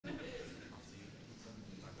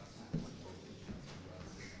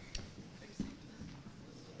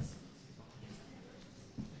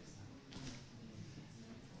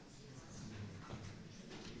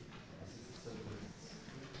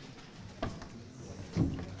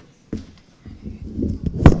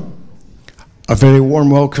A very warm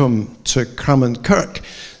welcome to Cramond Kirk.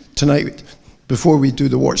 Tonight, before we do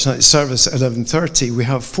the Watchnight service at 11:30, we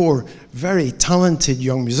have 4 very talented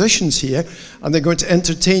young musicians here, and they're going to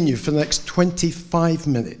entertain you for the next 25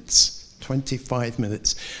 minutes. 25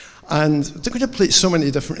 minutes. And they're going to play so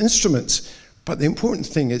many different instruments, but the important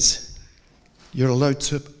thing is you're allowed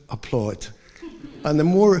to applaud. And the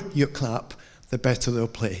more you clap, the better they'll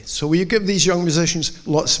play. So will you give these young musicians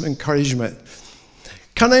lots of encouragement?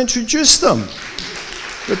 Can I introduce them?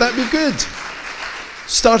 Would that be good?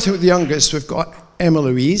 Starting with the youngest, we've got Emma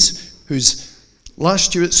Louise, who's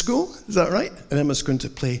last year at school, is that right? And Emma's going to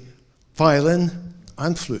play violin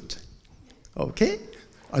and flute. Okay?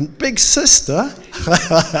 And big sister,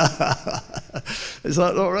 is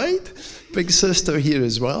that all right? Big sister here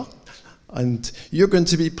as well. And you're going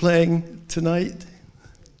to be playing tonight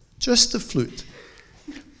just the flute.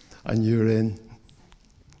 And you're in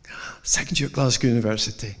second year at Glasgow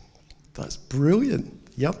University. That's brilliant.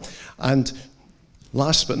 Yep. And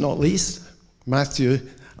last but not least, Matthew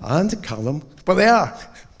and Callum. Well, they are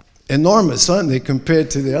enormous, aren't they, compared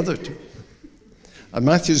to the other two? And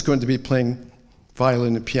Matthew's going to be playing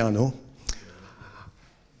violin and piano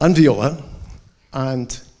and viola.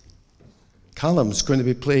 And Callum's going to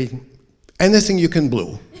be playing anything you can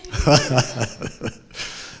blow.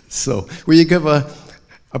 So, will you give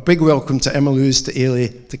a big welcome to Emma Louise, to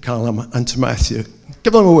Ailey, to Callum, and to Matthew.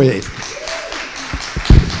 Give them a wave.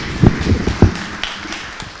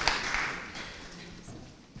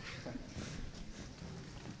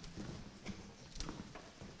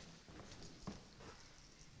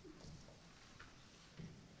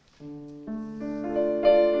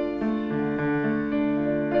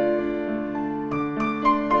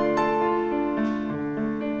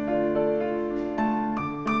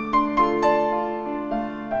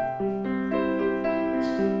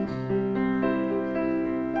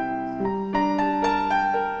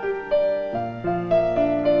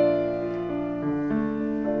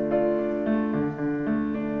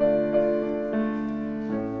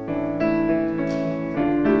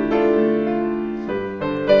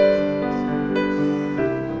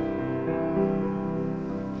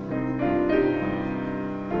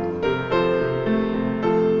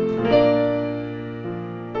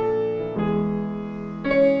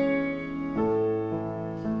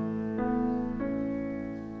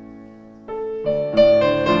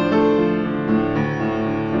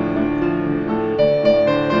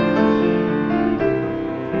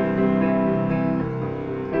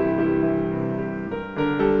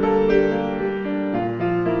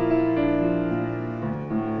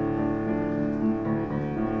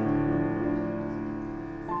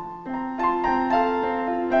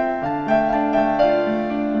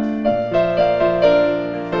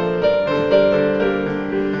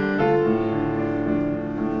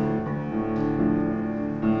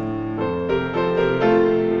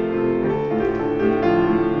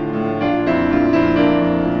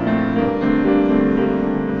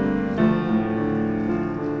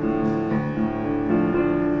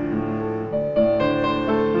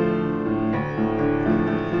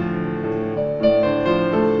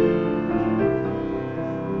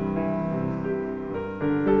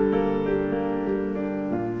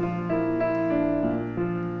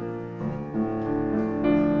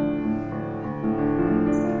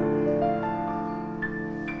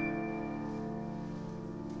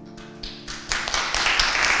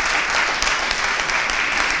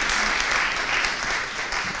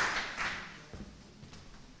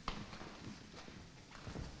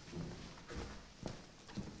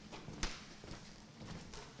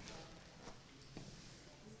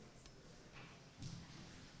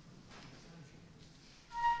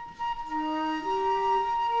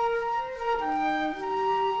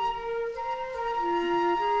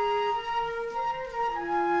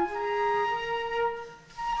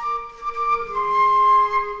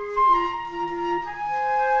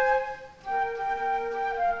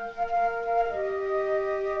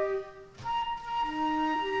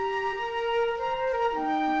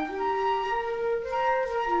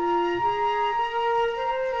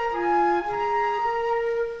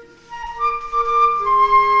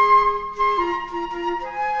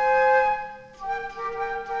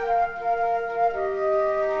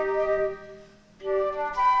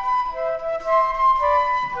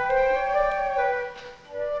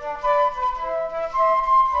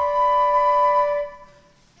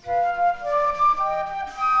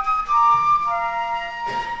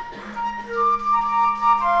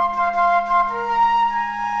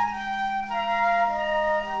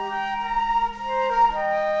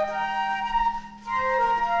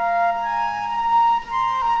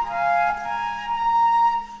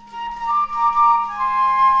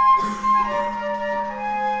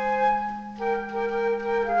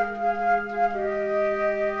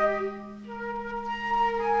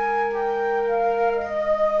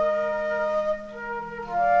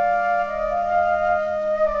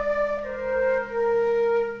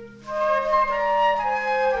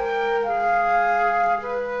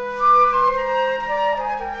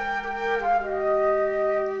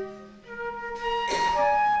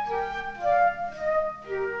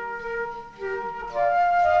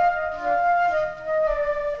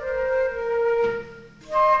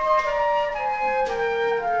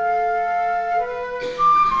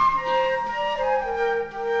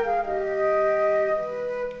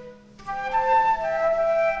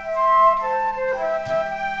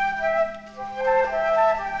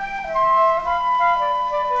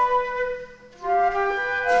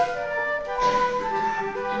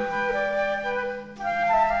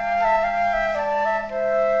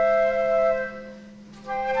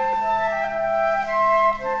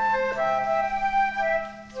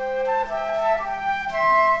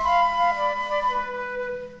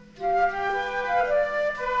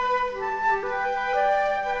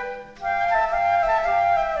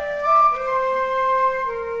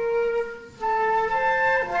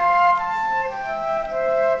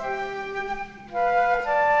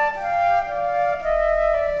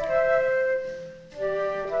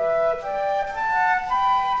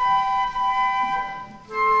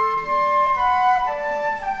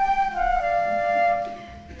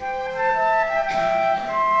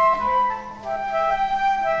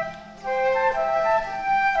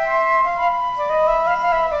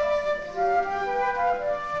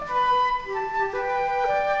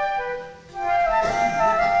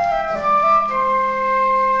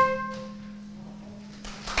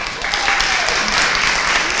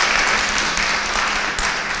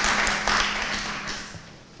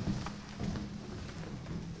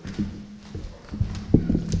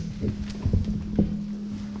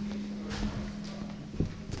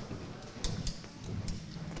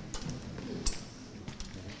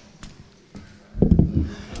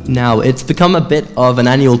 Now, it's become a bit of an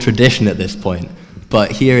annual tradition at this point,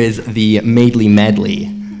 but here is the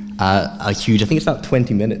Medley. A huge, I think it's about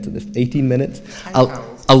 20 minutes at this, 18 minutes.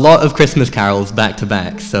 A lot of Christmas carols back to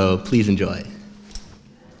back, so please enjoy.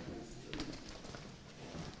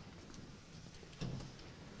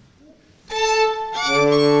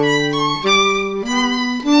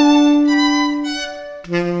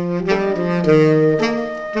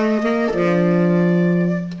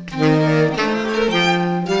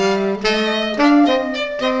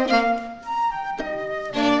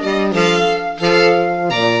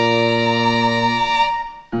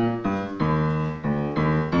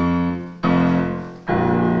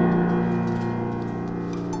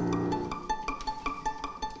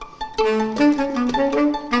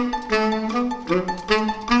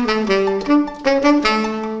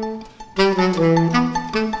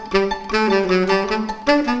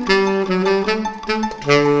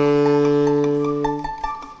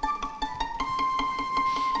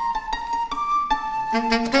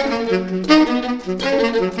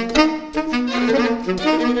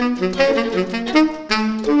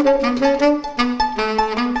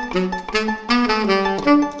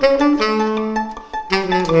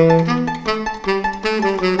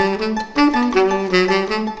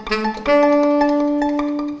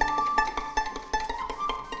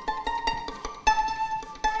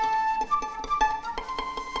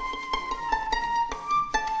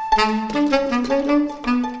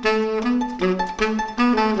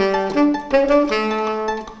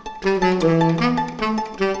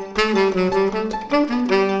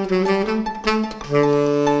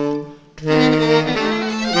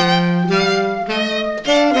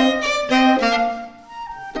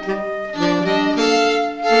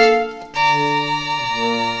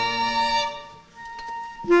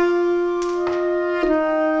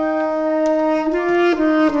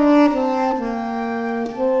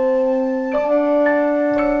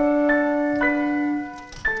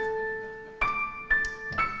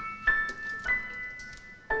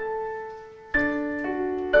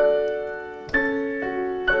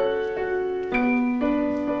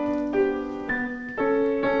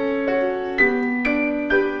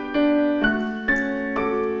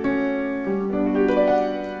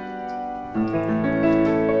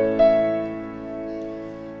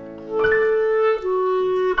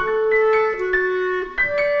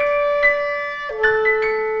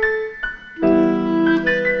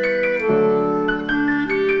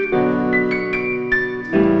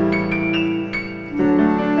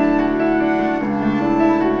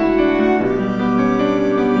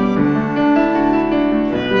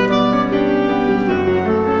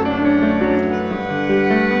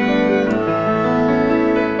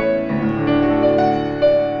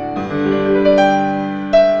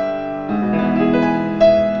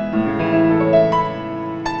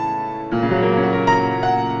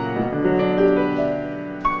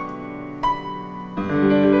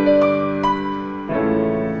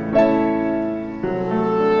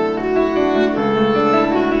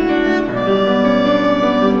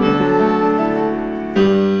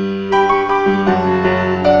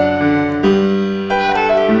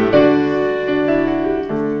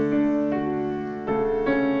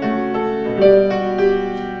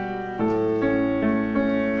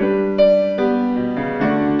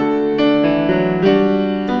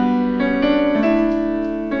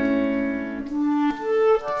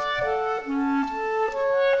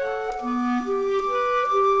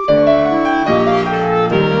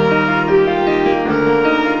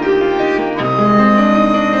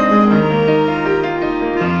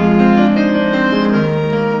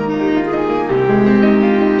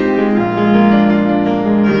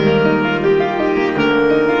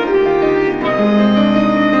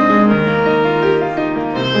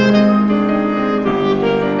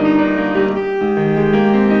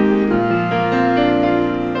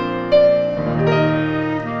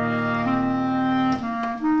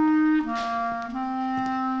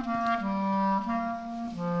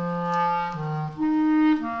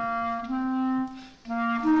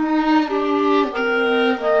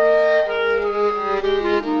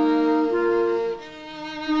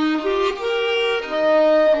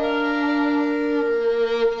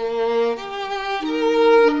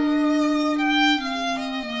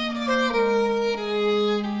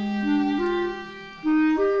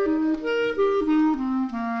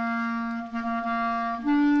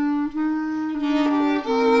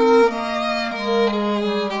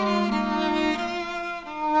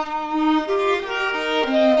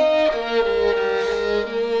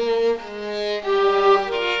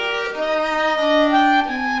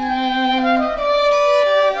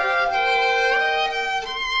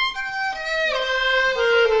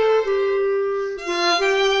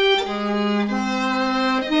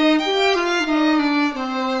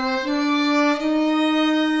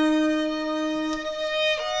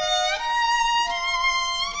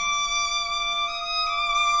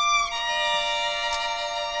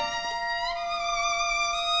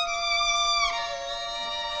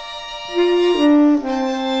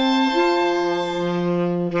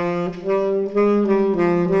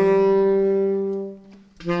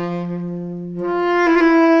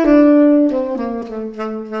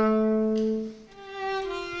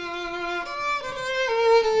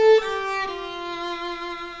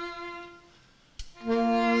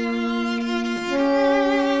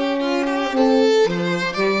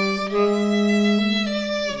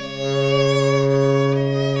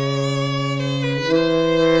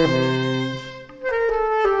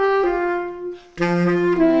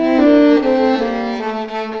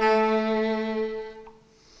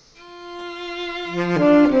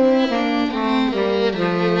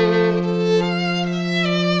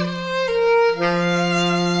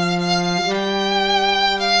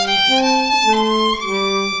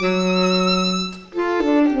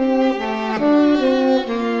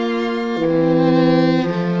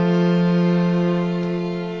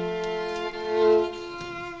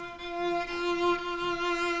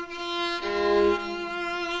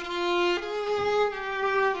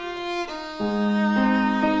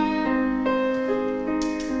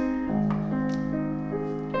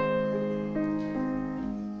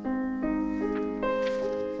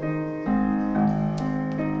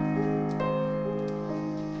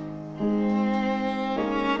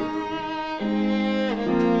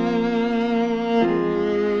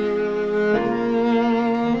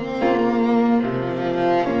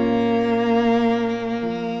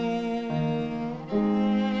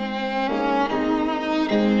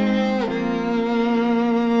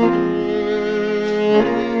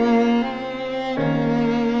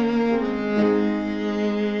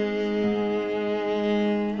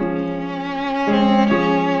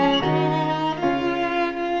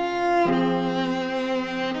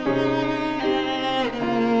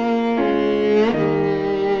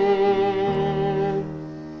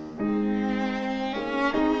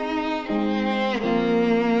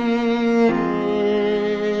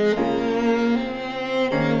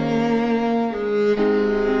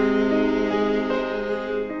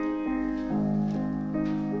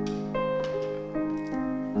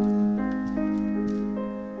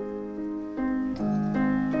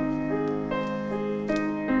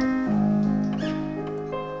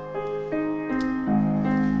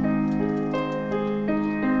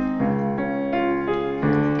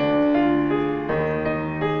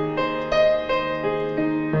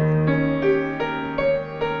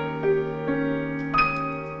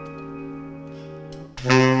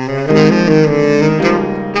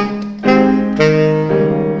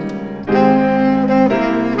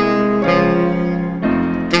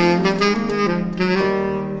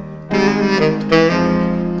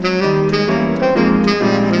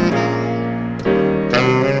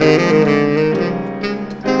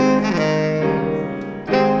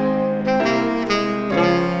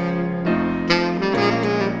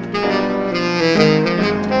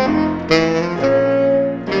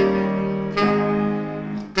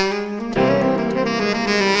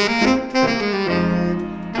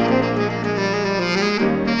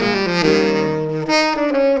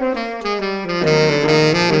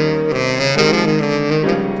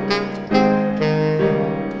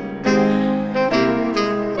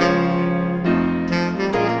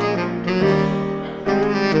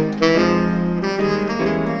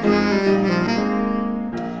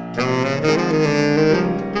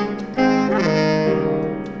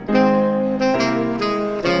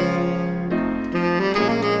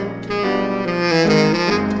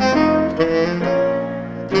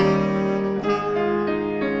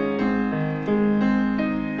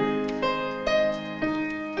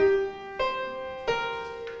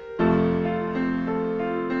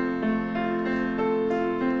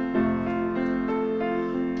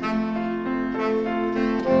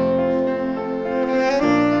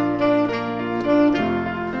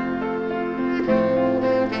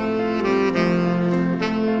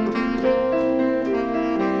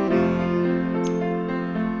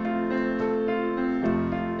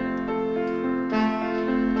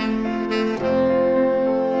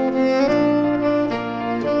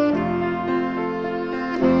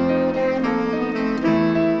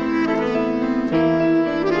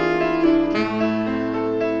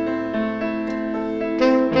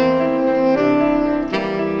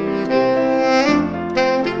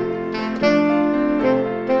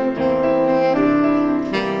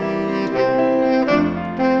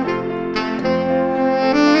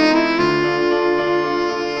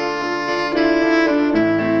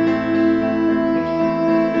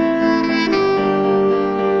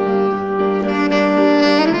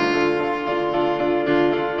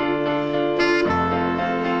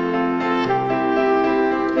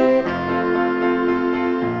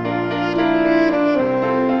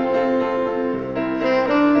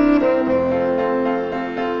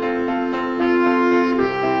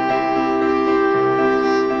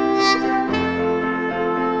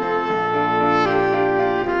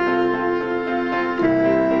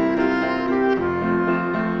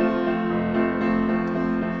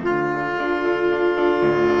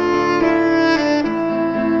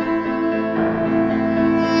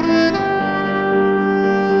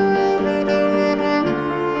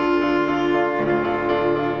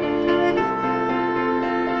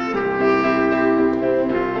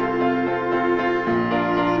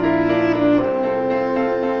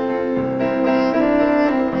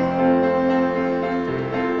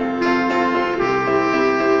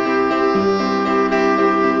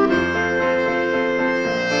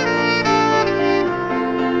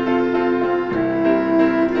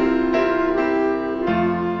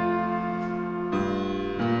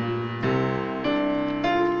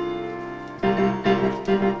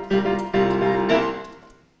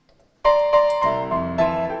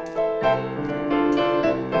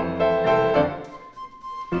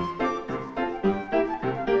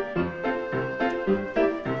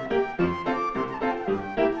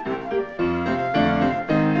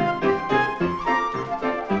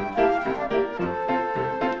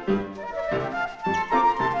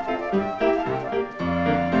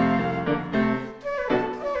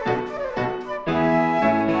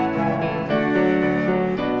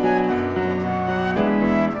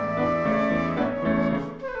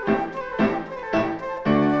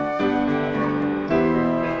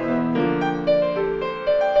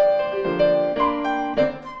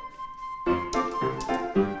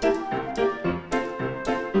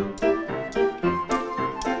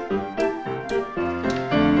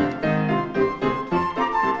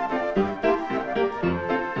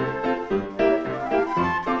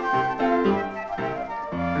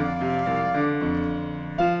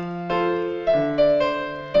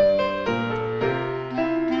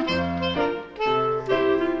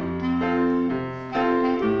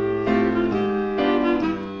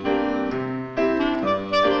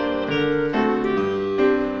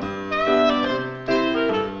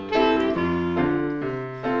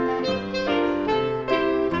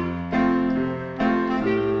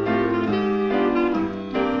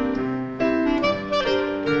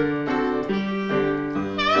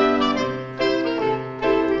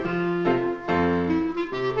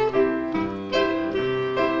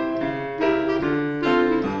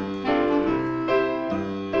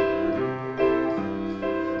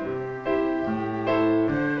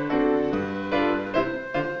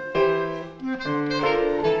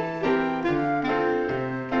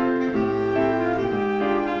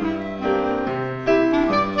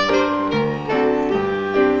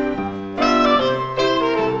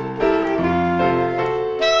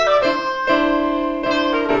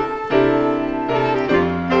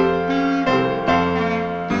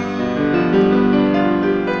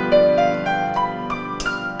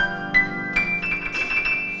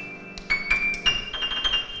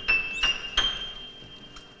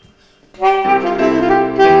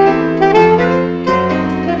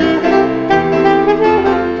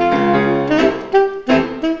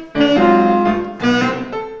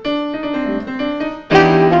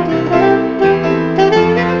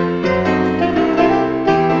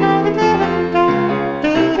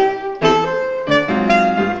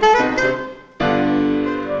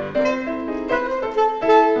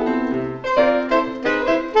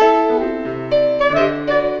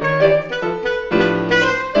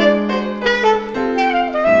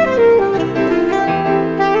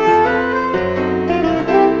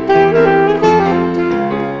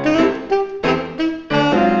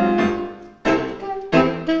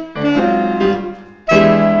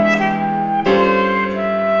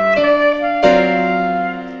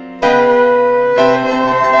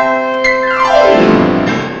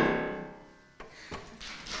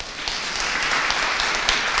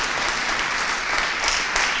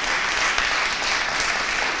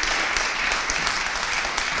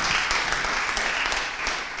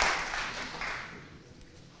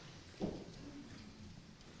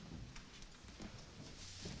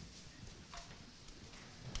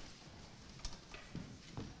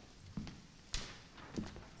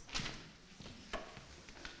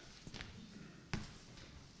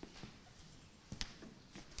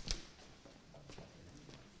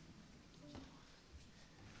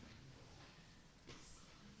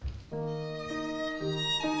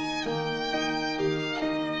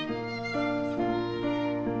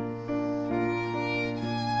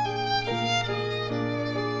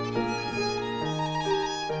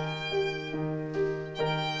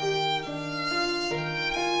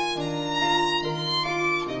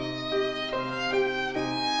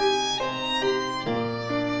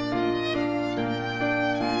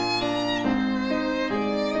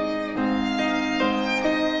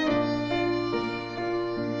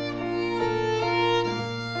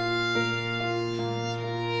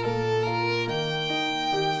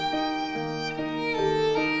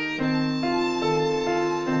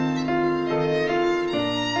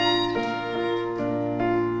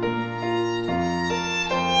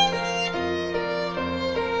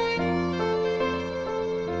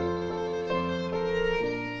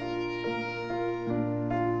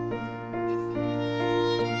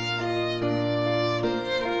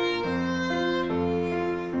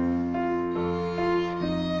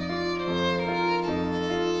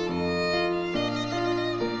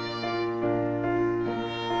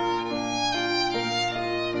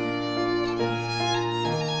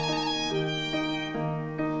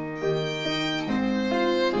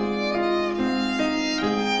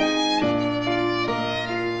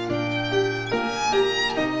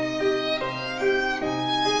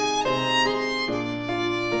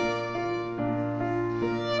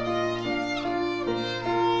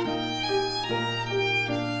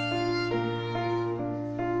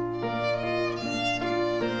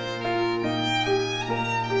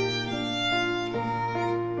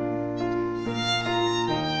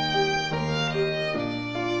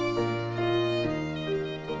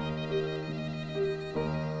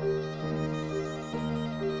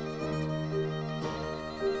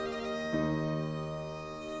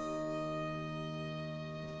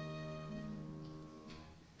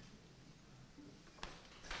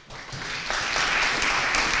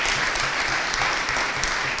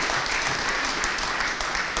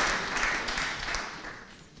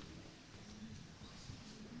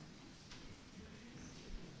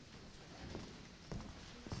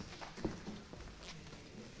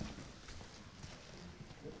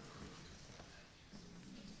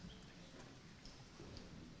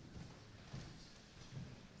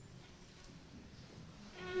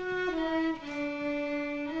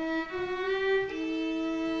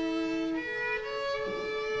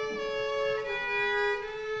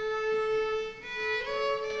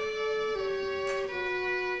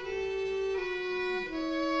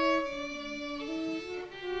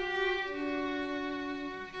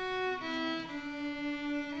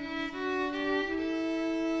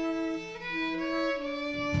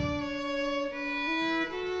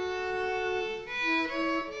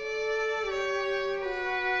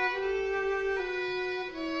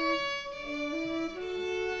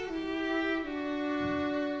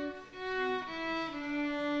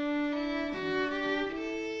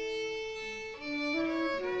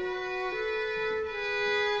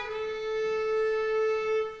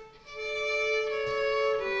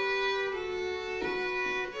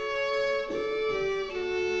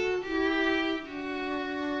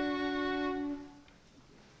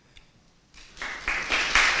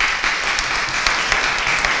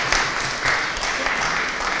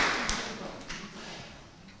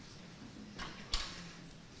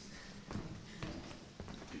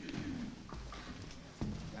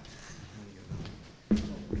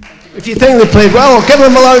 If you think they played well, give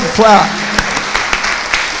them a loud clap.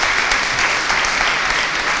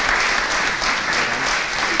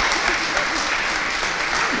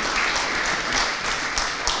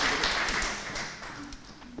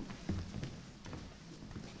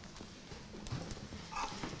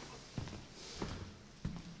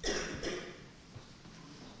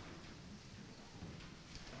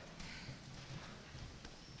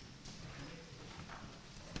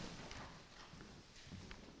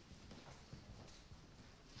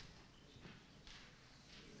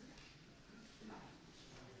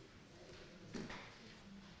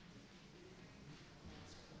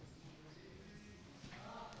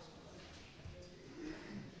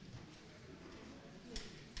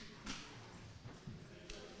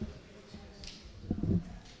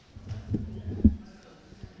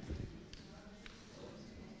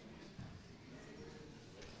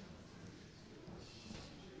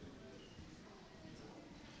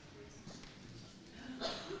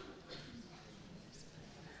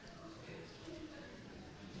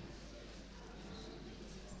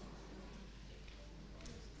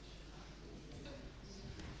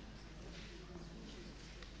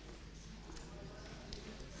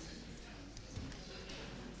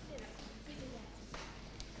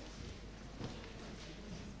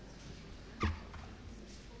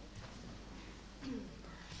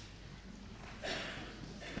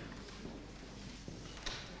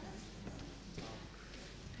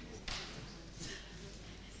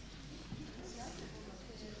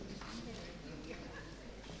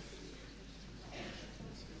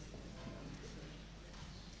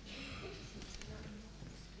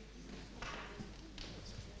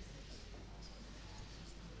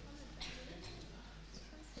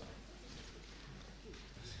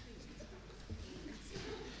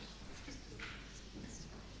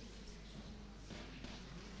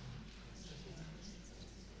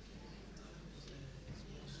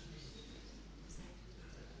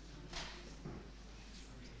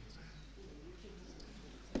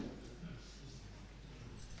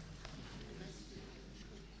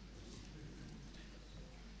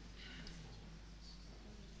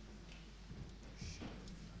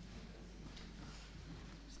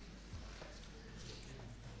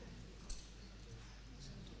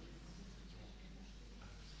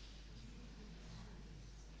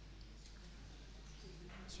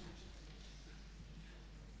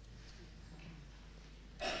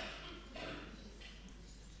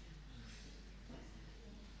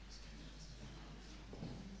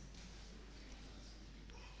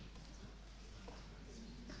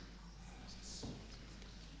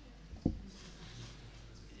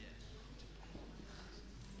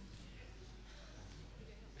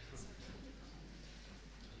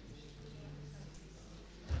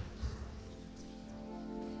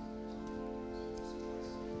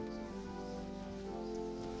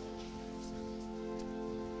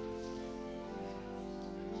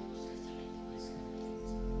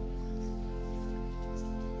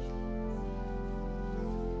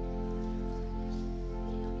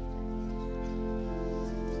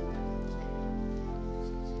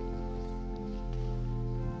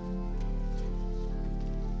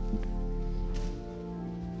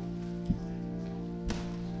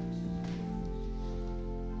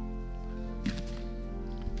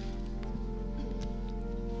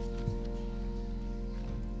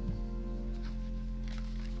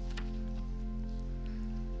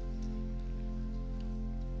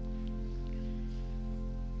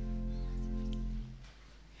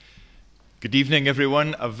 Good evening,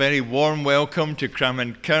 everyone. A very warm welcome to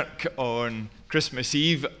Cramond Kirk on Christmas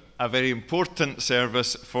Eve. A very important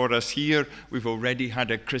service for us here. We've already had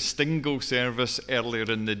a Christingle service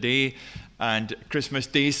earlier in the day and Christmas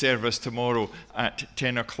Day service tomorrow at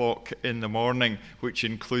 10 o'clock in the morning, which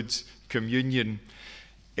includes communion.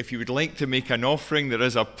 If you would like to make an offering, there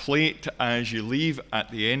is a plate as you leave at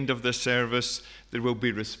the end of the service. There will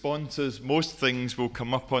be responses. Most things will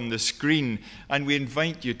come up on the screen, and we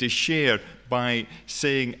invite you to share by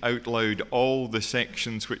saying out loud all the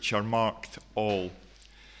sections which are marked all.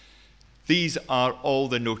 These are all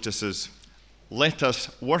the notices. Let us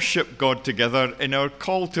worship God together in our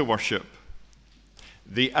call to worship.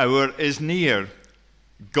 The hour is near.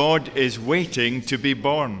 God is waiting to be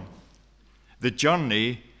born. The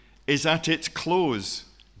journey is at its close.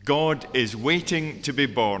 God is waiting to be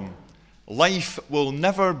born. Life will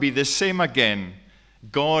never be the same again.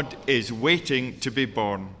 God is waiting to be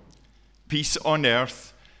born. Peace on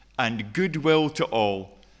earth and goodwill to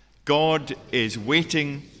all. God is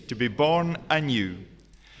waiting to be born anew.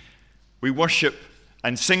 We worship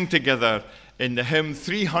and sing together in the hymn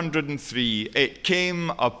 303, It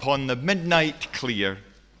Came Upon the Midnight Clear.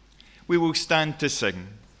 we will stand to sing.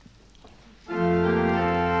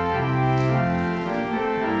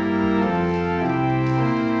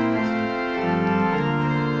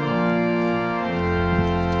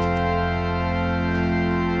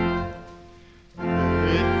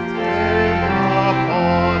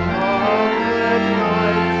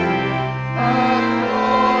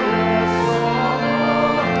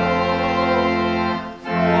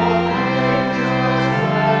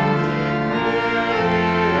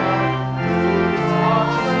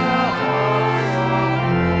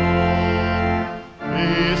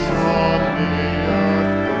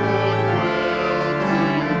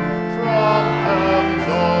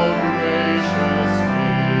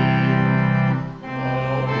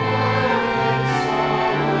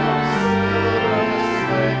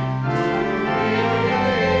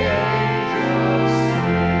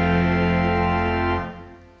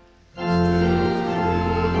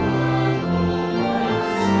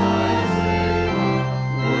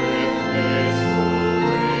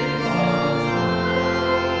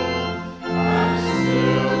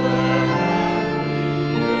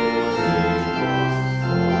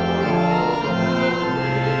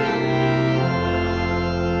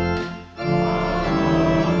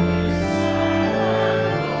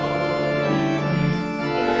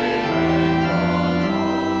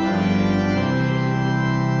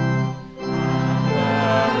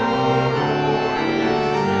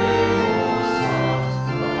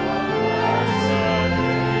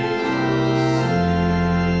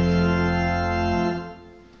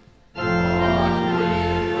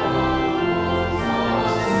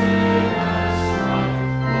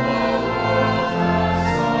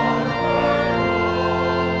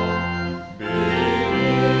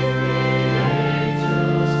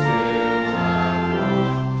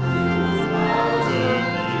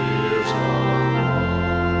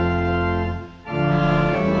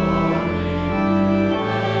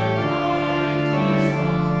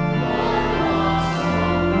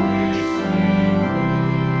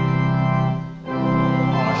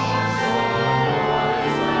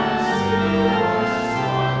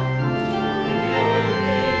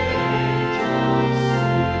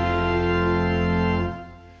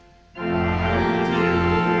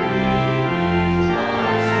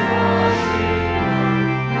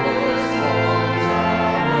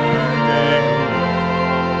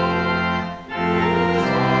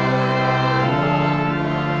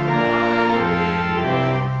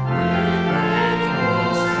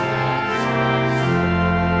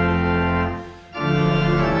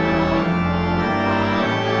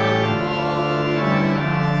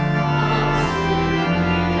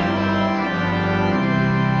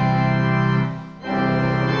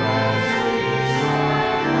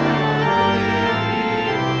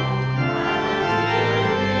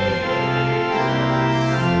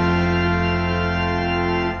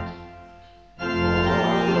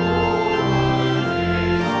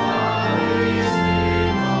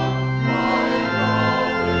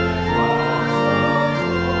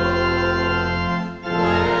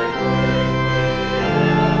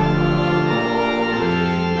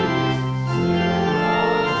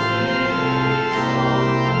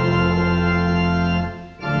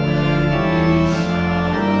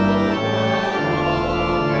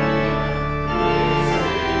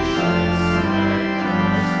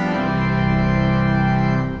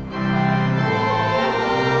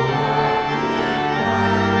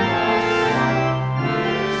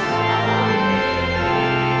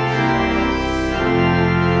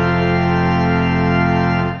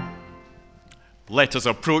 Let us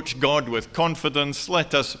approach God with confidence.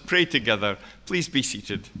 Let us pray together. Please be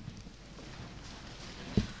seated.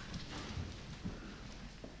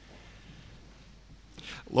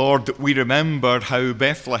 Lord, we remember how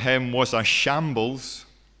Bethlehem was a shambles,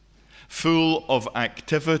 full of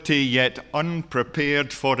activity yet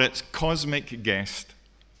unprepared for its cosmic guest.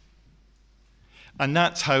 And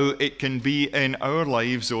that's how it can be in our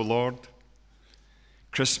lives, O Lord.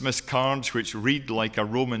 Christmas cards which read like a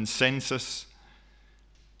Roman census,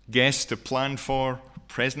 guests to plan for,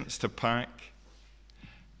 presents to pack.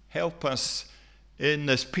 Help us in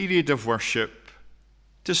this period of worship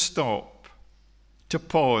to stop, to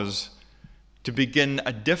pause, to begin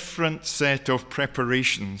a different set of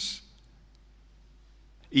preparations,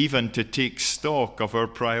 even to take stock of our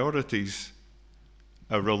priorities,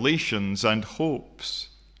 our relations and hopes,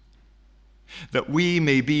 that we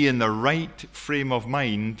may be in the right frame of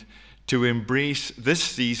mind to embrace this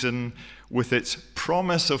season with its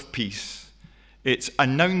promise of peace, its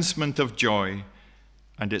announcement of joy,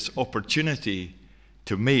 and its opportunity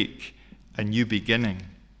to make a new beginning.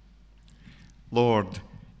 Lord,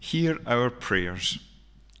 hear our prayers.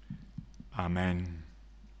 Amen.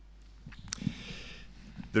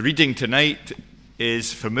 The reading tonight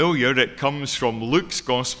is familiar. It comes from Luke's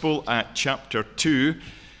Gospel at chapter 2,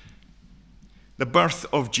 the birth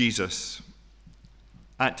of Jesus.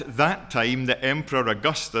 At that time, the Emperor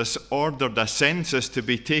Augustus ordered a census to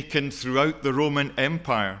be taken throughout the Roman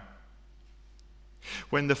Empire.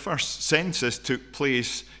 When the first census took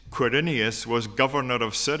place, Quirinius was governor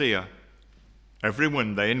of Syria.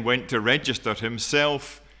 Everyone then went to register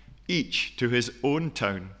himself, each to his own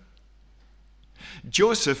town.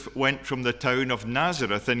 Joseph went from the town of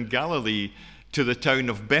Nazareth in Galilee to the town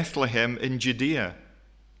of Bethlehem in Judea,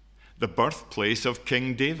 the birthplace of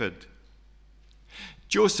King David.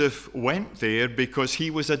 Joseph went there because he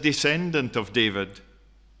was a descendant of David.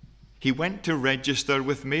 He went to register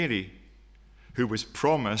with Mary, who was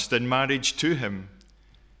promised in marriage to him.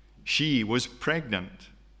 She was pregnant.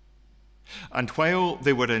 And while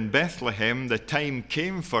they were in Bethlehem, the time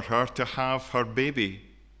came for her to have her baby.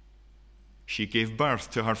 She gave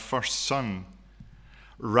birth to her first son,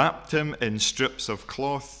 wrapped him in strips of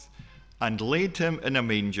cloth, and laid him in a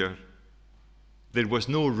manger. There was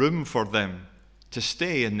no room for them to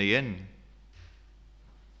stay in the inn.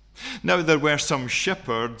 Now there were some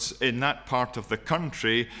shepherds in that part of the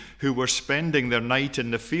country who were spending their night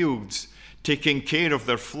in the fields, taking care of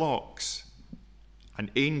their flocks. An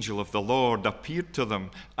angel of the Lord appeared to them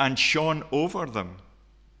and shone over them.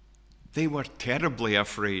 They were terribly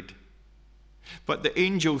afraid. But the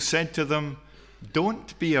angel said to them,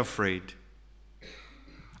 "Don't be afraid.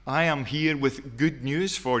 I am here with good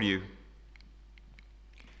news for you.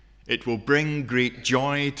 It will bring great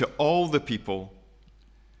joy to all the people.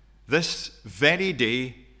 This very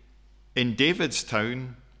day, in David's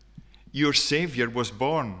town, your Savior was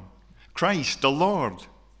born, Christ the Lord.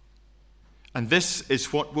 And this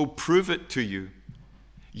is what will prove it to you.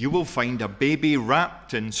 You will find a baby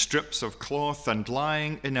wrapped in strips of cloth and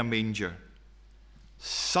lying in a manger."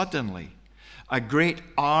 Suddenly, a great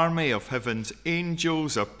army of heaven's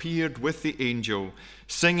angels appeared with the angel,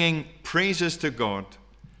 singing praises to God.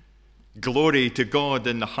 "Glory to God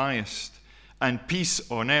in the highest, and peace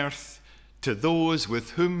on earth to those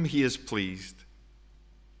with whom he is pleased."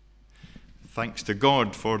 Thanks to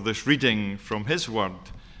God for this reading from his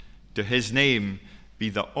word. To his name be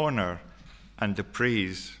the honor and the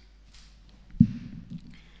praise.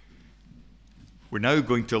 We're now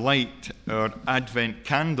going to light our Advent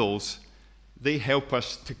candles. They help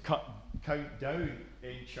us to count down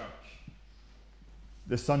in church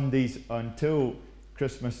the Sundays until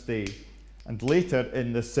Christmas Day. And later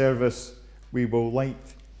in the service, we will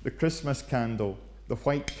light the Christmas candle, the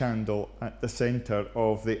white candle at the centre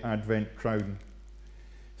of the Advent crown.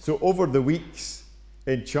 So over the weeks,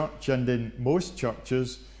 in church and in most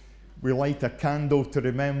churches, we light a candle to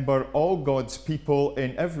remember all God's people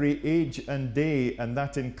in every age and day, and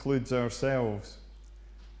that includes ourselves.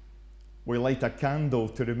 We light a candle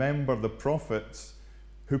to remember the prophets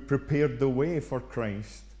who prepared the way for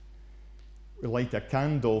Christ. We light a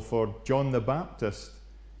candle for John the Baptist,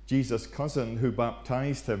 Jesus' cousin who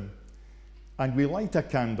baptized him. And we light a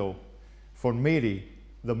candle for Mary,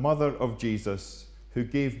 the mother of Jesus, who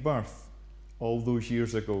gave birth all those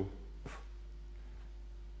years ago.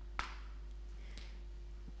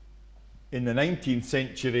 In the 19th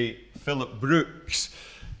century, Philip Brooks,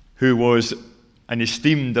 who was an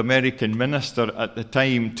esteemed American minister at the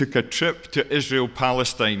time, took a trip to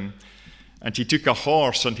Israel-Palestine, and he took a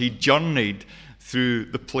horse and he journeyed through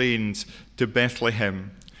the plains to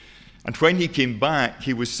Bethlehem. And when he came back,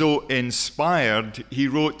 he was so inspired, he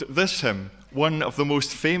wrote this hymn, one of the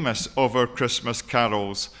most famous of our Christmas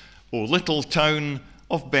carols, "O Little Town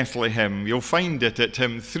of Bethlehem." You'll find it at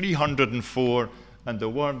hymn 304, and the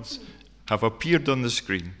words have appeared on the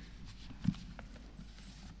screen.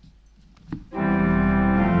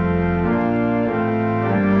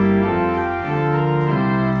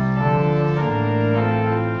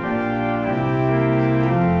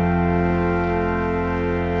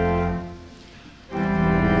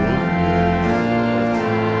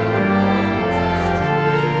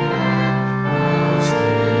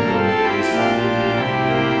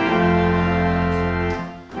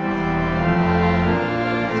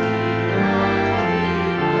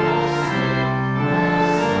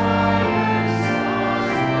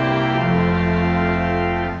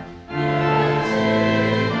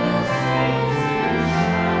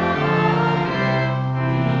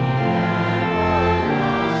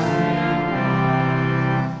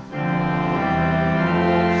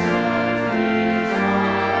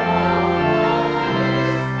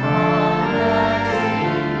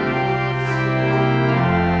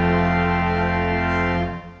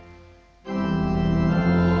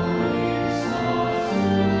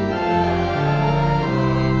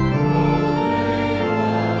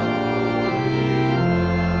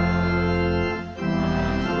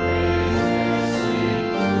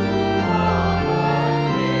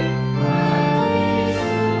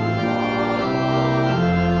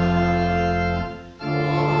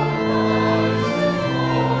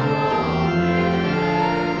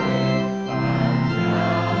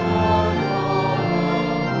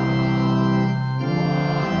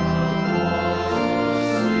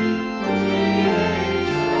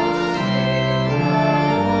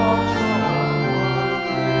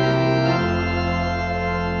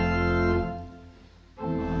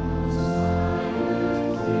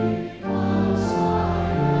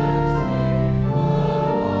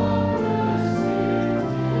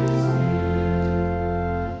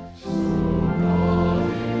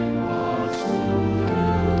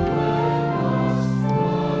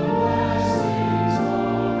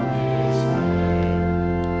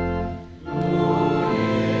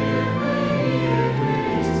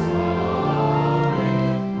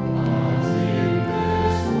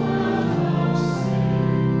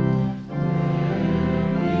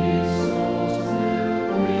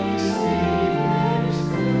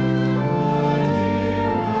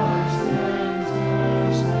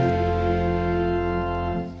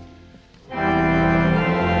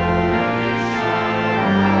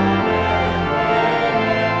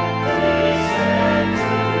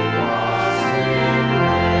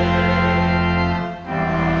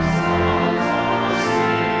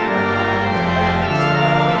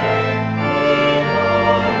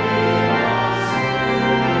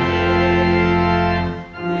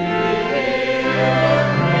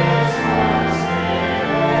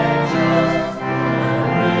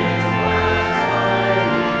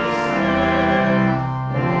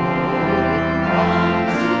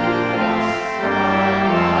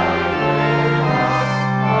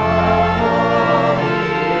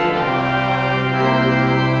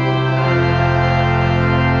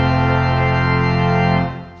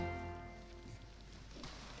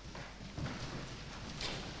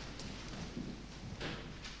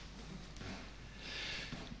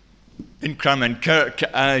 In Cramond Kirk,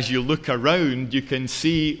 as you look around, you can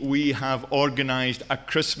see we have organised a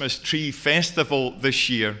Christmas tree festival this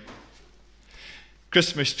year.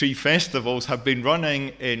 Christmas tree festivals have been running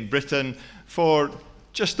in Britain for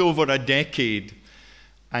just over a decade,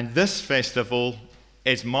 and this festival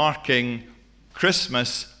is marking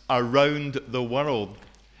Christmas around the world.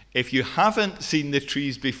 If you haven't seen the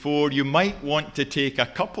trees before, you might want to take a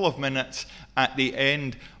couple of minutes at the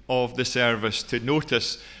end of the service to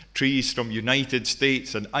notice trees from United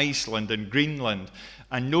States and Iceland and Greenland,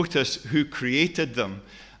 and notice who created them.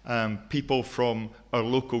 People from our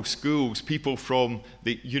local schools, people from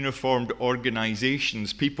the uniformed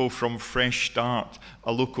organisations, people from Fresh Start,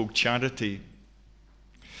 a local charity.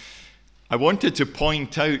 I wanted to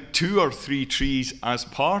point out 2 or 3 trees as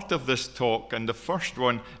part of this talk, and the first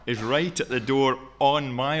one is right at the door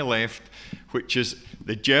on my left, which is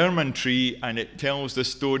the German tree, and it tells the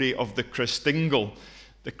story of the Christingle.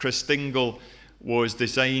 The Christingle was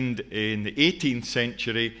designed in the 18th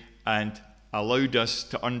century and allowed us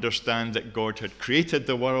to understand that God had created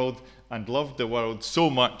the world and loved the world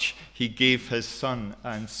so much he gave his son.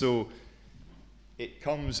 And so it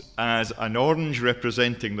comes as an orange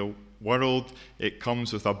representing the world. It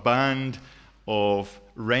comes with a band of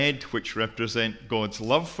red, which represent God's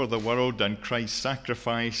love for the world and Christ's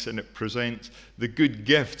sacrifice, and it presents the good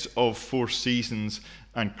gifts of 4 seasons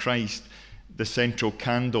and Christ, the central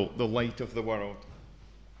candle, the light of the world.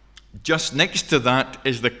 Just next to that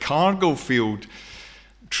is the cargo field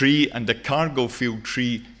tree, and the cargo field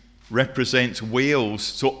tree represents Wales.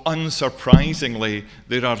 So unsurprisingly,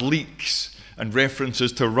 there are leeks and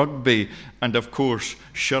references to rugby and, of course,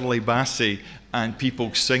 Shirley Bassey and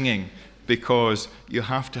people singing, because you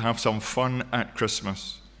have to have some fun at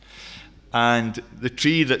Christmas. And the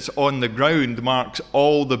tree that's on the ground marks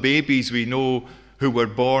all the babies we know who were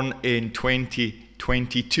born in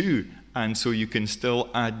 2022, and so you can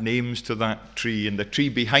still add names to that tree. And the tree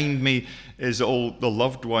behind me is all the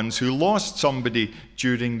loved ones who lost somebody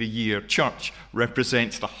during the year. Church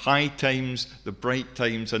represents the high times, the bright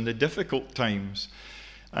times, and the difficult times.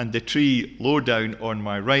 And the tree low down on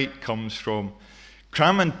my right comes from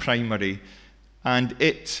Cramond Primary, and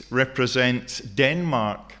it represents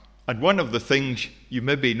Denmark. And one of the things you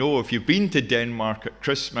maybe know if you've been to Denmark at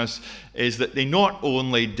Christmas is that they not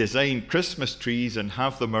only design Christmas trees and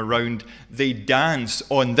have them around, they dance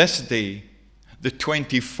on this day, the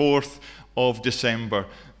 24th of December.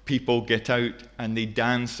 People get out and they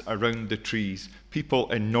dance around the trees. People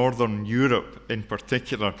in Northern Europe in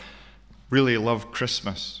particular really love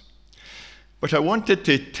Christmas. But I wanted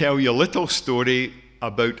to tell you a little story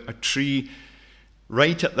about a tree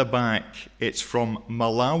right at the back. It's from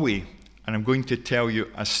Malawi, and I'm going to tell you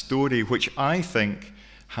a story which I think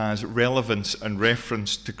has relevance and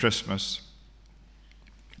reference to Christmas.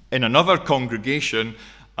 In another congregation,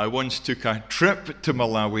 I once took a trip to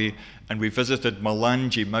Malawi, and we visited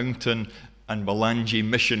Malanje Mountain and Malanje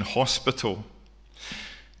Mission Hospital.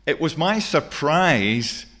 It was my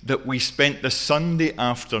surprise that we spent the Sunday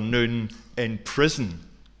afternoon in prison.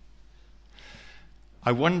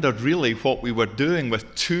 I wondered really what we were doing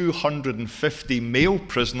with 250 male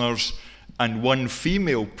prisoners and 1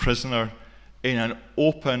 female prisoner in an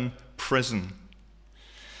open prison.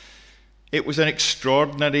 It was an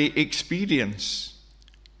extraordinary experience.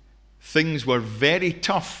 Things were very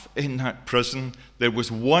tough in that prison. There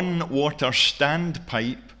was 1 water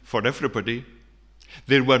standpipe for everybody.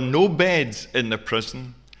 There were no beds in the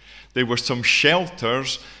prison. There were some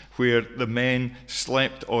shelters where the men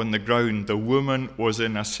slept on the ground. The woman was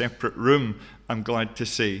in a separate room, I'm glad to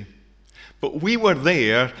say. But we were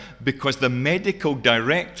there because the medical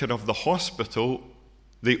director of the hospital,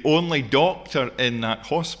 the only doctor in that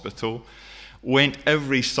hospital, went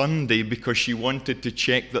every Sunday because she wanted to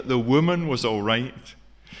check that the woman was all right.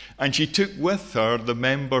 And she took with her the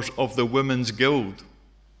members of the Women's Guild.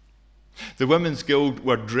 The Women's Guild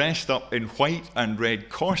were dressed up in white and red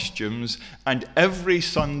costumes, and every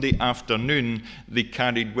Sunday afternoon they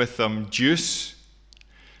carried with them juice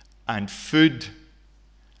and food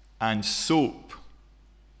and soap.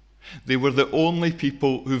 They were the only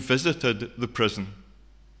people who visited the prison.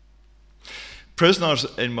 Prisoners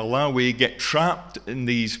in Malawi get trapped in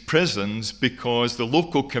these prisons because the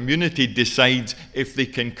local community decides if they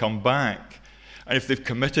can come back. And if they've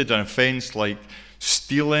committed an offence like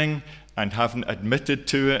stealing and haven't admitted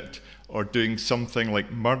to it, or doing something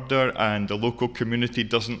like murder, and the local community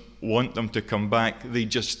doesn't want them to come back, they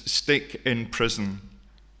just stick in prison.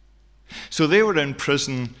 So they were in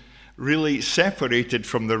prison really separated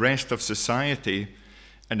from the rest of society,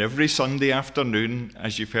 And every Sunday afternoon,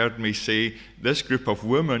 as you've heard me say, this group of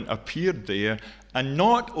women appeared there and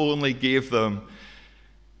not only gave them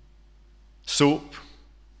soap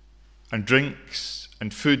and drinks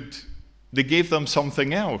and food, they gave them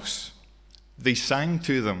something else. They sang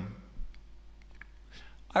to them.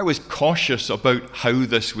 I was cautious about how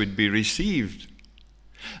this would be received.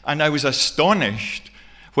 And I was astonished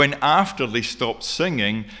when, after they stopped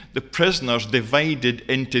singing, the prisoners divided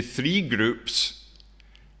into 3 groups.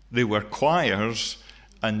 They were choirs,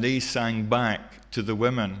 and they sang back to the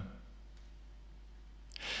women.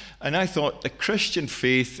 And I thought the Christian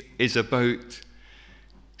faith is about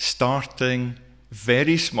starting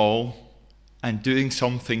very small and doing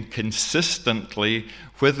something consistently,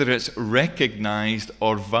 whether it's recognized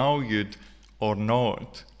or valued or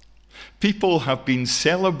not. People have been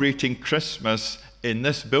celebrating Christmas in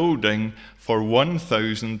this building for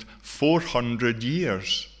 1,400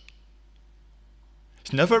 years.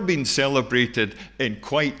 It's never been celebrated in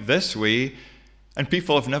quite this way, and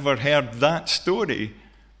people have never heard that story,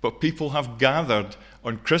 but people have gathered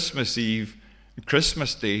on Christmas Eve,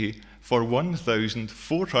 Christmas Day, for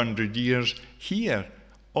 1,400 years here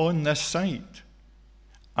on this site.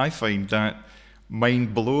 I find that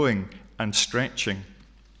mind-blowing and stretching.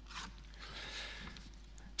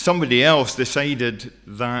 Somebody else decided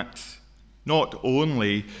that not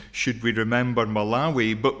only should we remember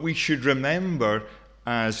Malawi, but we should remember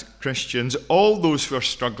as Christians all those who are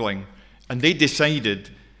struggling. And they decided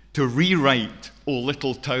to rewrite O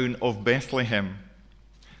Little Town of Bethlehem.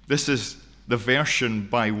 This is the version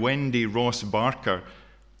by Wendy Ross Barker.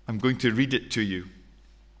 I'm going to read it to you.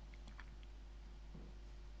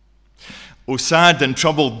 O sad and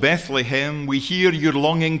troubled Bethlehem, we hear your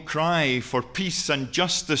longing cry for peace and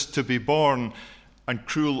justice to be born and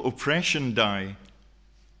cruel oppression die.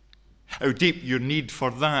 How deep your need for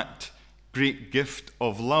that great gift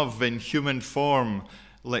of love in human form.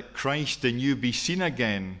 Let Christ in you be seen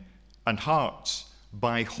again, and hearts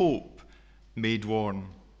by hope made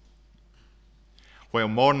warm. While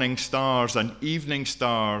morning stars and evening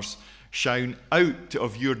stars shine out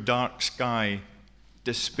of your dark sky,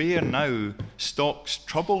 despair now stalks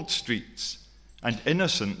troubled streets, and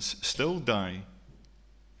innocents still die.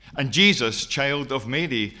 And Jesus, child of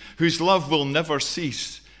Mary, whose love will never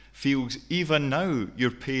cease, feels even now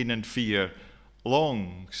your pain and fear,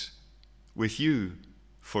 longs with you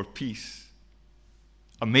for peace.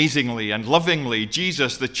 Amazingly and lovingly,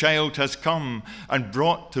 Jesus, the child, has come and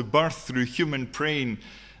brought to birth through human pain,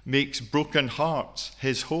 makes broken hearts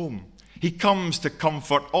his home. He comes to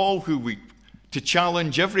comfort all who weep, to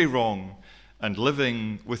challenge every wrong, and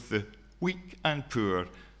living with the weak and poor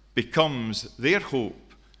becomes their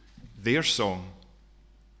hope, their song.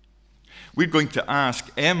 We're going to ask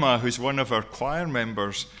Emma, who's one of our choir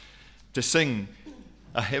members, to sing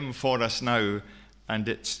a hymn for us now, and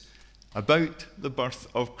it's about the birth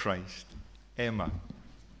of Christ. Emma.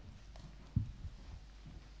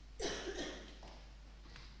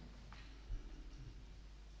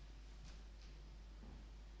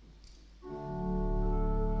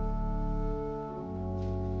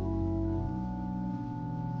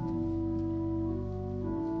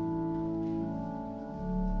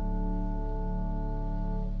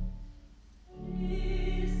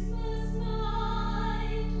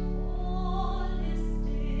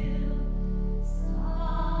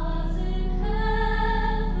 Stars in heaven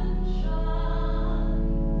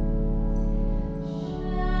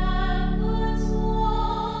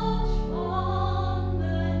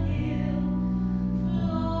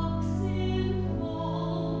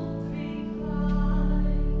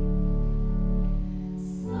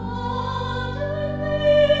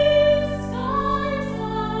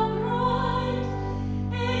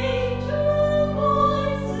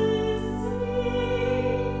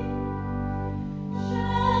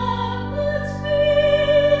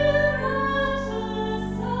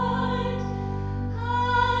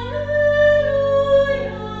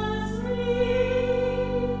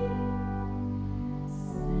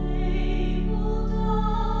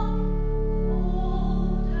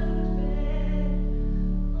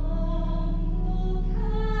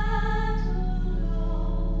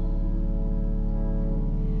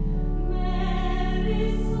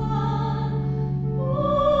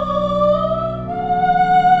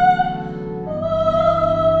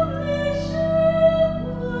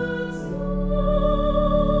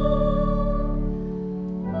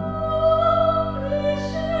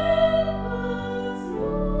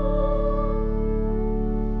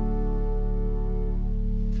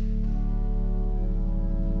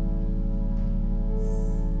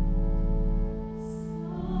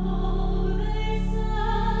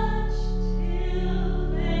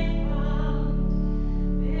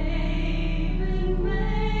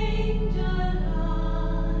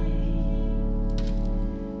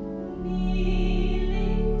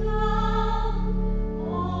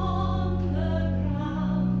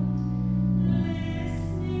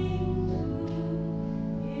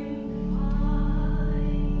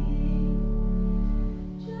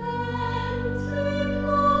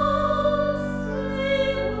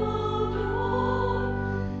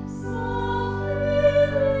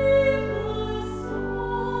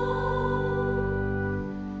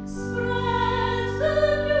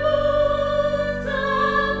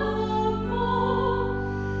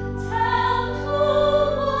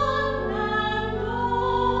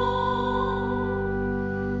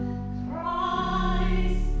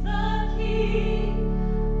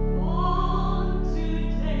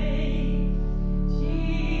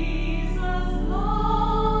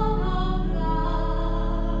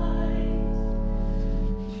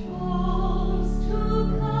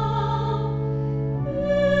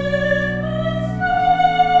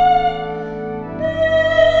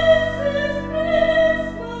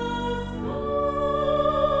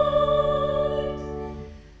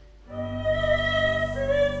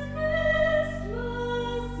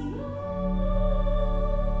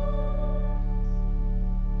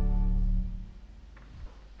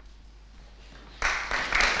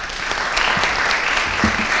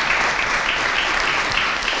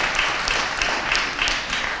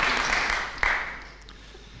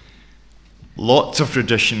lots of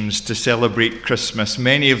traditions to celebrate Christmas,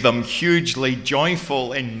 many of them hugely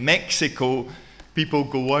joyful. In Mexico, people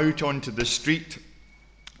go out onto the street,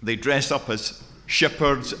 they dress up as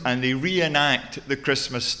shepherds, and they reenact the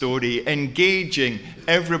Christmas story, engaging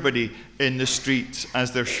everybody in the streets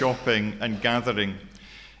as they're shopping and gathering.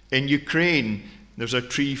 In Ukraine, there's a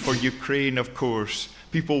tree for Ukraine, of course.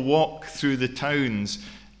 People walk through the towns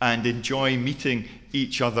and enjoy meeting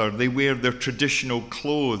each other. They wear their traditional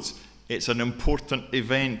clothes. It's an important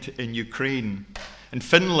event in Ukraine. In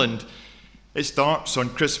Finland, it starts on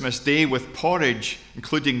Christmas Day with porridge,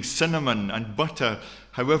 including cinnamon and butter.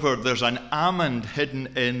 However, there's an almond hidden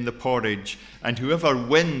in the porridge, and whoever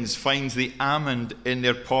wins finds the almond in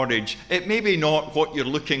their porridge. It may be not what you're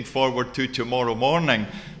looking forward to tomorrow morning,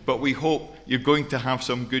 but we hope you're going to have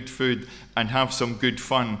some good food and have some good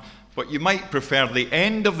fun. But you might prefer the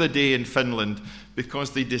end of the day in Finland,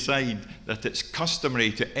 because they decide that it's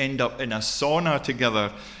customary to end up in a sauna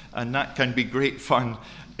together, and that can be great fun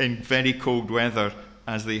in very cold weather,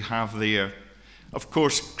 as they have there. Of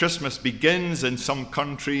course, Christmas begins in some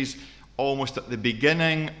countries almost at the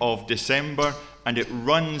beginning of December, and it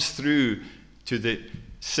runs through to the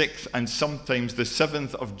 6th and sometimes the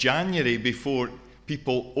 7th of January before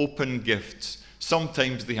people open gifts.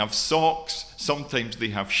 Sometimes they have socks, sometimes they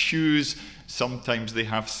have shoes, sometimes they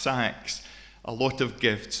have sacks. A lot of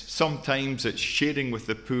gifts. Sometimes it's sharing with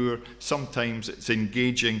the poor, sometimes it's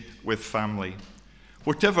engaging with family.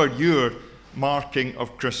 Whatever your marking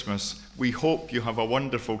of Christmas, we hope you have a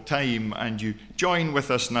wonderful time, and you join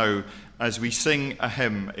with us now as we sing a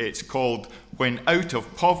hymn. It's called When Out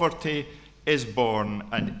of Poverty is Born,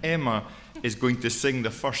 and Emma is going to sing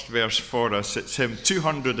the first verse for us. It's hymn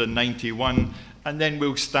 291, and then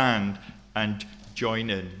we'll stand and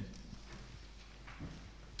join in.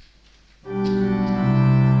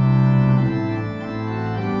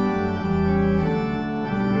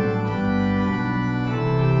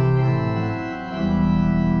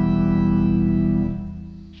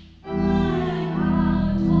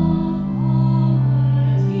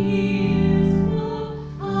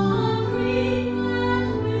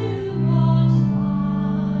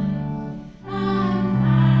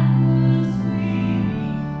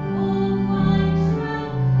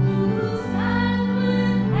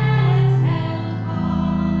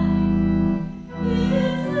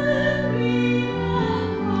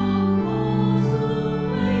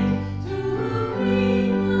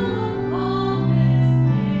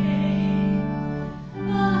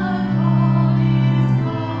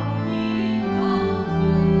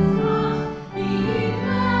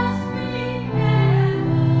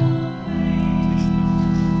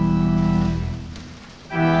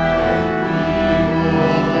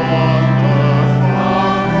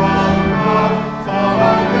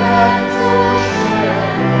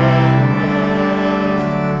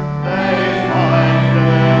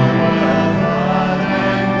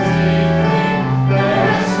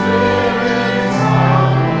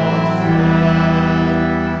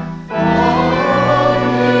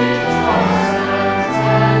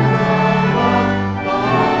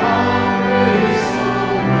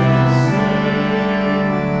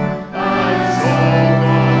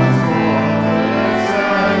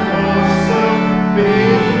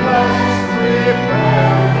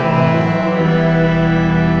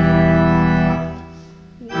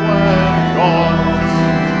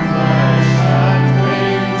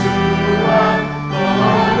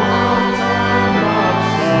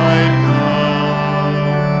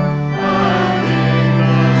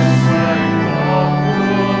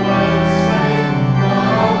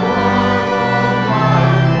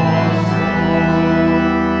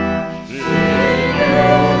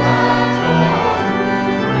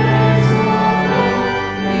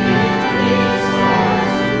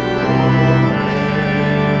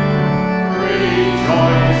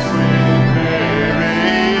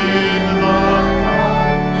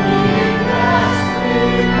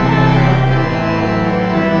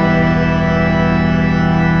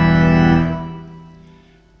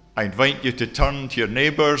 I invite you to turn to your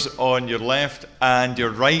neighbours on your left and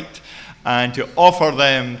your right and to offer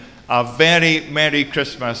them a very Merry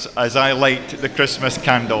Christmas as I light the Christmas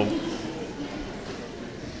candle.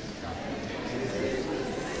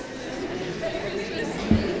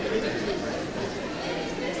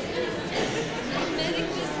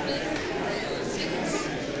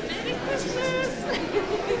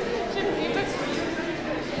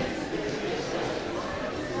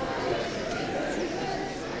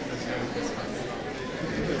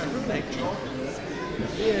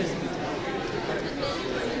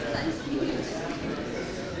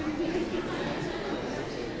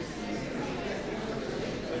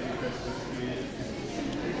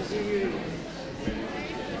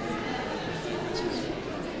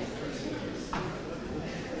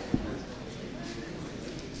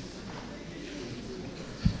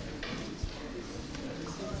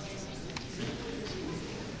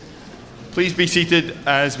 Please be seated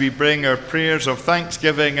as we bring our prayers of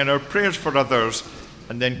thanksgiving and our prayers for others,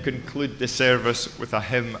 and then conclude the service with a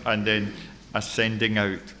hymn and then a sending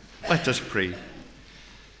out. Let us pray.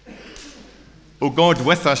 O God,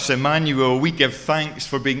 with us, Emmanuel, we give thanks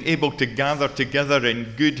for being able to gather together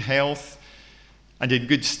in good health and in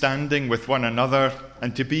good standing with one another,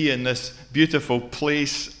 and to be in this beautiful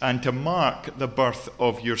place and to mark the birth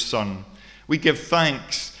of your Son. We give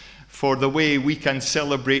thanks for the way we can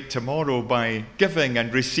celebrate tomorrow by giving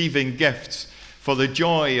and receiving gifts, for the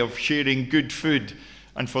joy of sharing good food,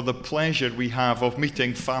 and for the pleasure we have of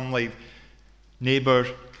meeting family, neighbour,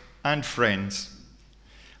 and friends.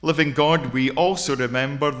 Living God, we also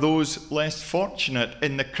remember those less fortunate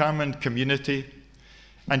in the Cramond community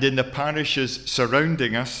and in the parishes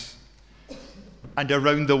surrounding us and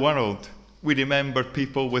around the world. We remember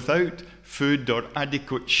people without food or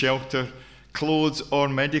adequate shelter, clothes or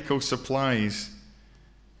medical supplies.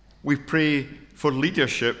 We pray for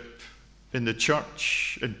leadership in the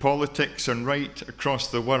church, in politics, and right across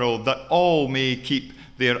the world, that all may keep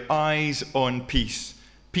their eyes on peace.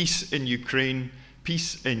 Peace in Ukraine,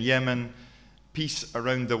 peace in Yemen, peace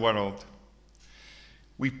around the world.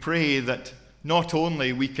 We pray that not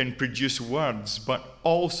only we can produce words, but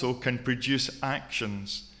also can produce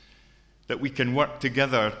actions, that we can work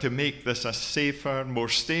together to make this a safer, more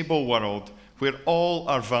stable world, where all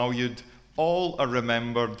are valued, all are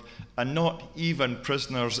remembered, and not even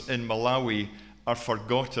prisoners in Malawi are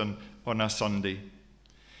forgotten on a Sunday.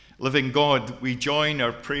 Living God, we join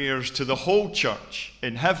our prayers to the whole church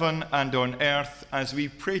in heaven and on earth as we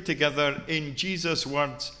pray together in Jesus'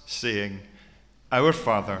 words, saying, Our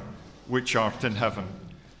Father, which art in heaven,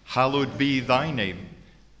 hallowed be thy name.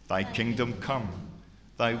 Thy kingdom come,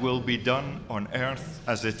 thy will be done on earth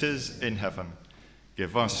as it is in heaven.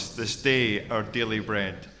 Give us this day our daily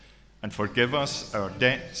bread, and forgive us our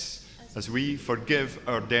debts as we forgive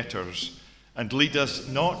our debtors. And lead us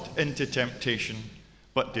not into temptation,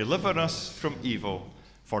 but deliver us from evil.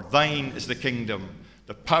 For thine is the kingdom,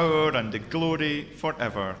 the power, and the glory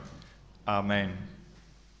forever. Amen.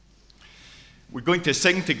 We're going to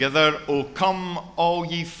sing together, O come all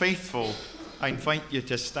ye faithful. I invite you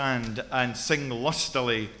to stand and sing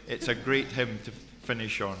lustily. It's a great hymn to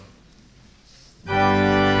finish on.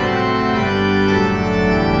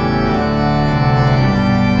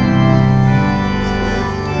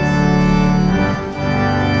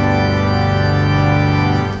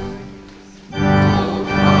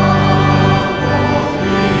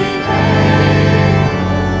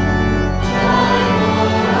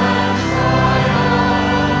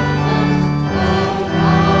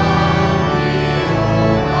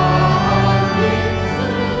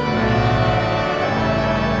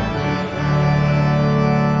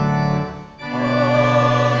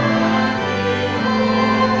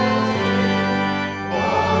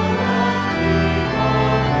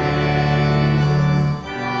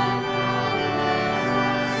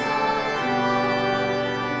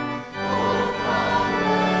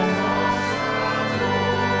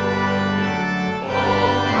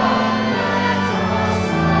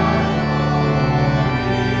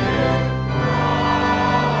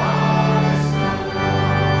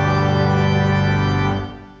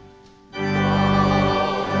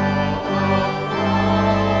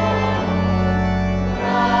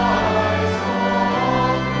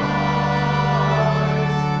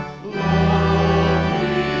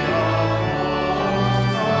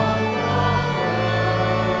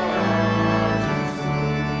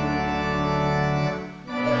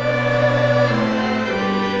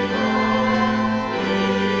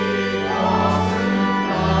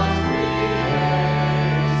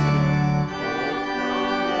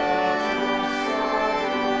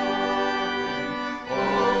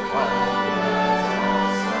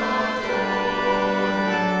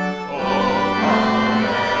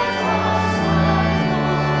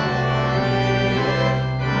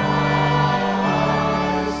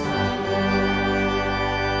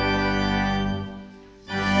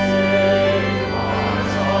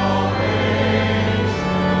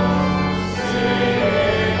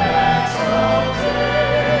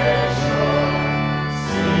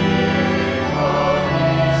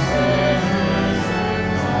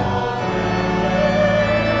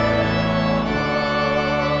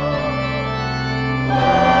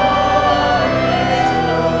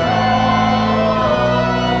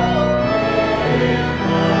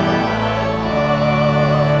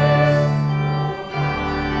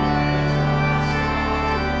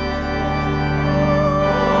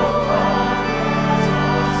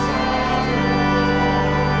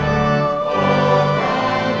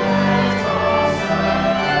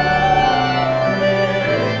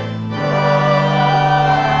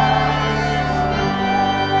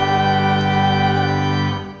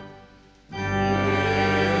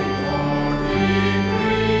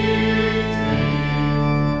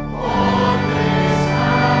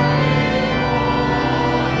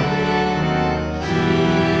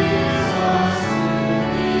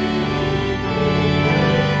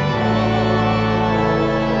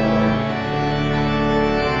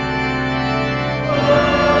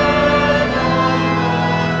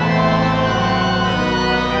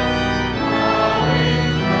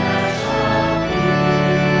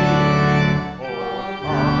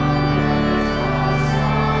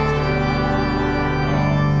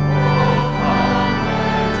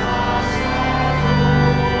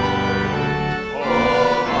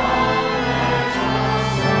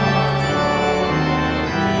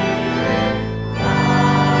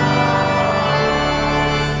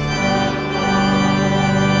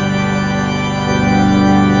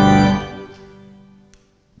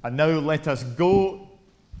 And now let us go,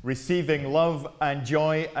 receiving love and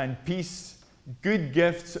joy and peace, good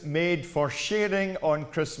gifts made for sharing on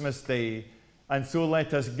Christmas Day. And so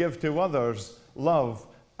let us give to others love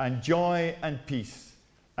and joy and peace.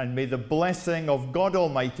 And may the blessing of God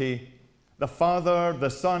Almighty, the Father, the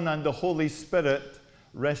Son, and the Holy Spirit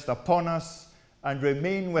rest upon us and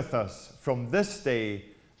remain with us from this day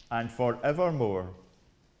and forevermore.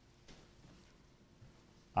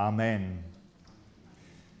 Amen.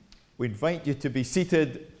 We invite you to be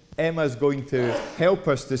seated. Emma's going to help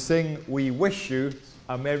us to sing We Wish You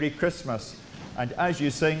a Merry Christmas. And as you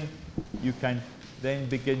sing, you can then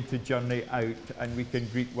begin to journey out and we can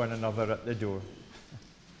greet one another at the door.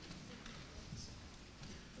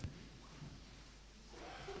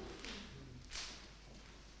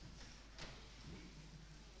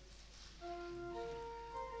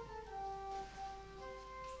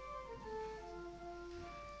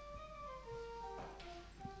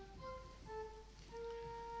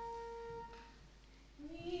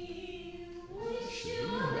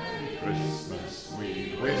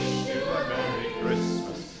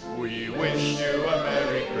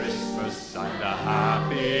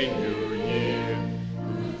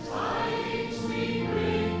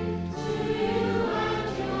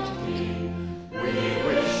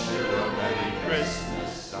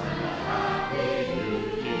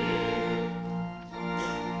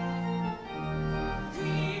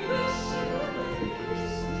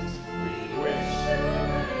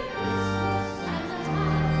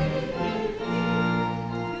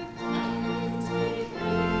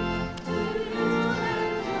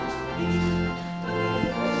 We